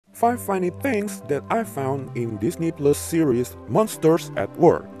5 funny things that I found in Disney Plus series Monsters at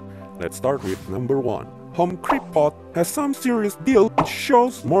Work. Let's start with number 1. Home Creep Pot has some serious deal which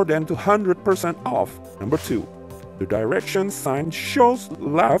shows more than 200% off. Number 2. The directions sign shows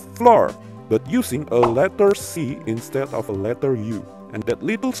laugh floor, but using a letter C instead of a letter U. And that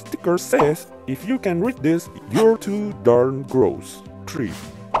little sticker says, if you can read this, you're too darn gross. 3.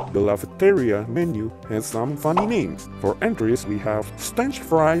 The laffetaria menu has some funny names. For entries, we have stench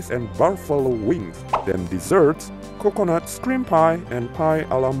fries and Barfalo wings. Then desserts, coconut cream pie and pie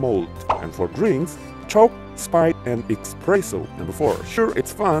a la mold. And for drinks, choke, spite, and ickspresso. Number 4. Sure,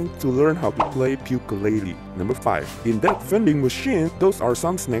 it's fun to learn how to play pukelele. Number 5. In that vending machine, those are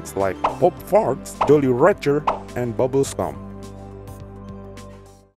some snacks like pop farts, Jolly Wretcher, and bubble scum.